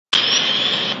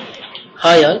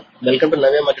Hi all, welcome to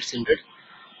Navia Markets.Investment.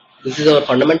 This is our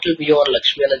fundamental view on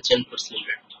Lakshmi and Foods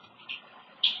Limited.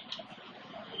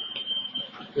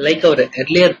 Like our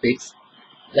earlier picks,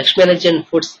 Lakshmi and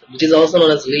Foods, which is also known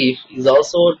as Leaf, is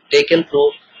also taken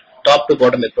through top to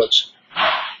bottom approach.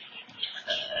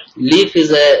 Leaf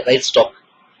is a rice stock.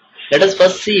 Let us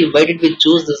first see why did we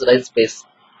choose this rice space.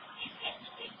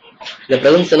 In the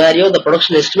present scenario, the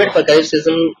production estimate for Kharif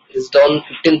season is down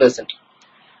 15%.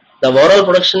 The overall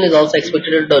production is also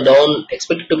expected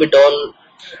to be down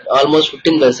almost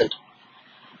 15%.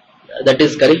 That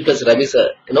is Kharif plus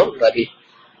Rabi.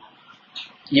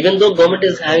 Even though government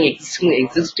is having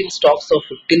existing stocks of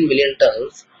 15 million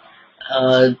tons,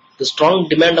 the strong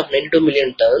demand of 92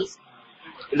 million tons,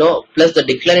 plus the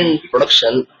decline in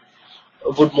production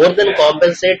would more than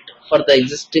compensate for the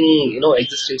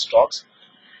existing stocks.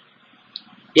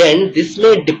 And this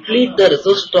may deplete the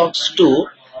reserve stocks to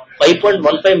 5.15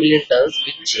 million tons,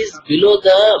 which is below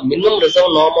the minimum reserve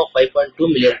norm of 5.2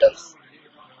 million tons.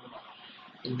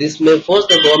 This may force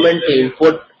the government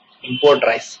to import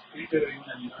rice.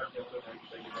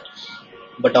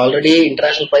 But already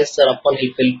international prices are up on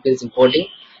Philippines importing,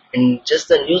 and just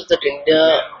the news that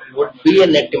India would be a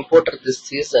net importer this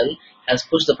season has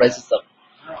pushed the prices up.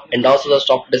 And also the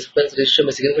stock disciplines ratio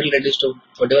may significantly reduce to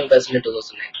 21% in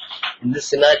 2009. In this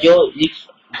scenario, if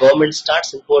government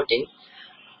starts importing,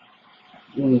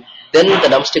 then the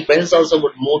domestic prices also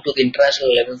would move to the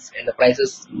international levels and the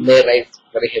prices may rise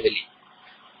very heavily.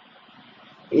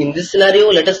 In this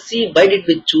scenario, let us see why did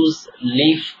we choose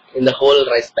Leaf in the whole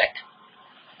rice pack.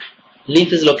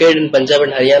 Leaf is located in Punjab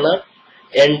and Haryana,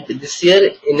 and this year,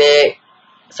 in a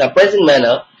surprising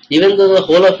manner, even though the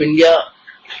whole of India,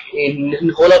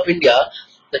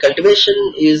 the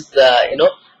cultivation is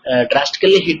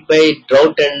drastically hit by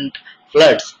drought and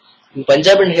floods. In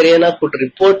Punjab and Haryana could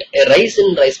report a rise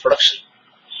in rice production.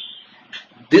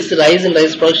 This rise in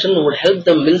rice production would help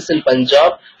the mills in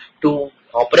Punjab to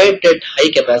operate at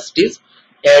high capacities,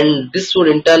 and this would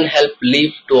in turn help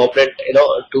Leaf to operate,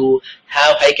 to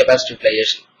have high capacity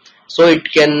utilization. So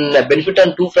it can benefit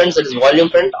on two fronts, that is volume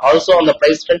front, also on the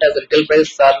price front, as the retail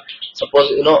prices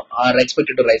are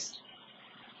expected to rise.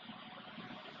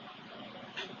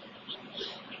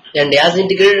 And as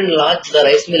integrated and large the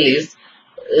rice mill is,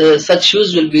 such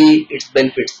huge will be its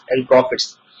benefits and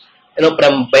profits,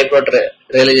 from byproduct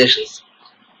realizations.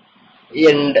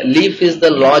 And Leaf is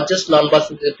the largest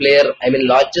non-basmati player,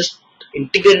 largest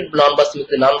integrated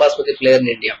non-basmati player in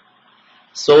India.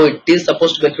 So it is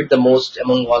supposed to benefit the most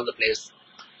among all the players.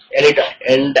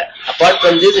 And apart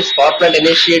from this, its power plant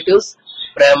initiatives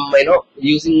from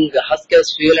using husk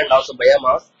as fuel and also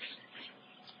biomass,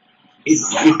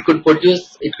 it could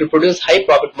produce high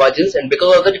profit margins, and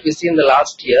because of that, if you see in the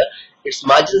last year, its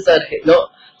margins are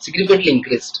significantly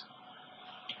increased.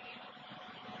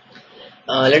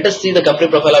 Let us see the company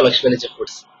profile of Lakshmi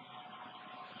Foods.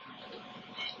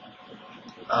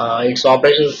 Its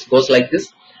operations goes like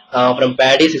this. From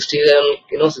paddy, 67%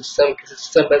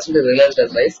 is realized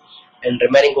as rice, and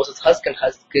remaining goes as husk, and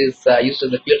husk is used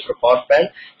as a fuel for power plant,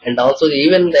 and also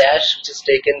even the ash which is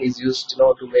taken is used to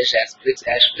make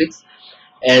ash bricks.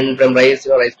 And from rice,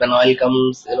 rice bran oil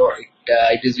comes,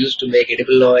 it is used to make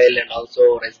edible oil, and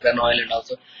also rice bran oil, and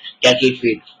also cattle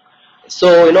feed.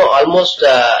 So almost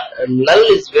null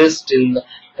is waste in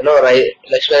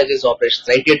Lakshmi Energy's operations.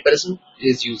 98%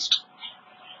 is used.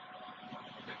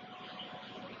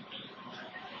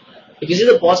 If you see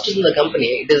the positives in the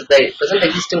company, it is the present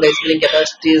existing rice milling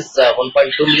capacity is 1.2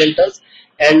 million tons,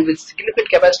 and with significant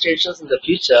capacity additions in the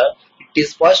future, it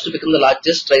is poised to become the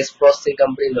largest rice processing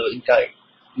company in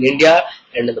India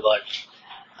and in the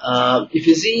world. If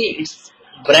you see, its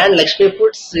brand Lakshmi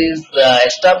Foods is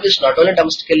established not only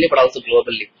domestically but also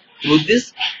globally. Through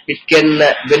this, it can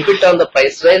benefit on the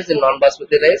price rise in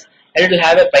non-basmati rice, and it will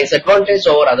have a price advantage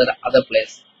over other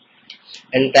players.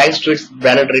 And thanks to its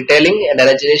branded retailing and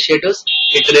energy initiatives,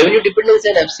 its revenue dependency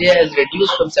on FCI has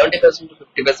reduced from 70% to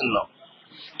 50% now.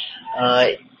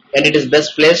 And it is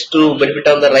best placed to benefit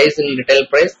on the rise in retail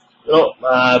price,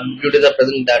 due to the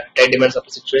present tight demand supply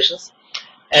situations.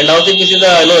 And also, if you see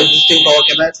the existing power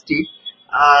capacity,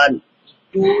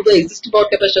 to the existing power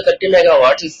capacity of 30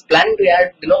 megawatts, is planning to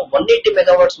add 180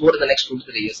 megawatts more in the next 2 to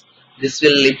 3 years. This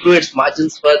will improve its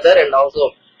margins further, and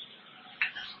also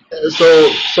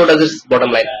so does its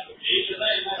bottom line.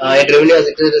 Its revenue has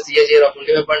increased a CAGR of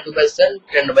 25.2%,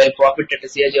 and while profit at a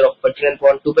CAGR of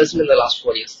 39.2% in the last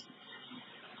 4 years.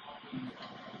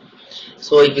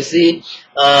 So if you see,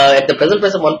 at the present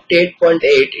price of 158.8,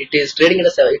 it is trading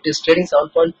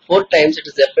 7.4 times. It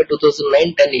is FY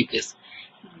 2009-10 EPS.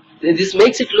 This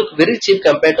makes it look very cheap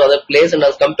compared to other players and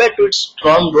as compared to its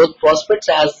strong growth prospects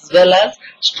as well as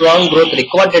strong growth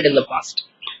recorded in the past.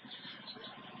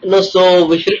 So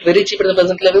we feel very cheap at the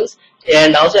present levels,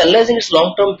 and also analyzing its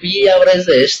long-term PE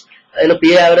averages,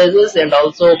 PE averages and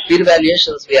also peer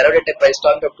valuations, we arrived at a price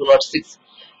target of 206,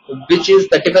 which is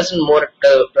 30% more at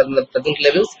the present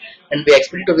levels, and we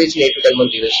expect it to reach in 8 to 10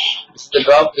 month duration. This is the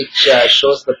graph which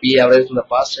shows the PE average in the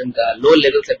past and the low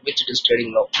levels at which it is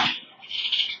trading now.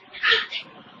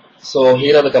 So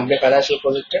here are the company financial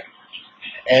projected,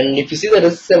 and if you see the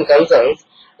risks and concerns,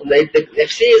 the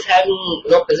FCA is having,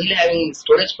 presently having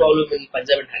storage problem in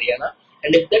Punjab and Haryana,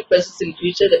 and if that persists in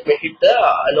future, that may hit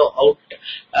the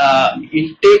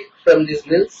intake from these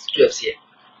mills to FCA.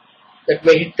 That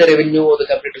may hit the revenue of the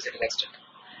company to a certain extent.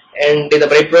 And if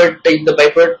the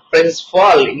byproduct prices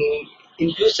fall in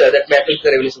future, that may affect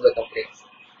the revenues of the company.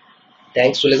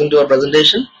 Thanks to listening to our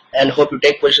presentation, and hope you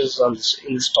take questions on this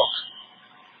in this talk.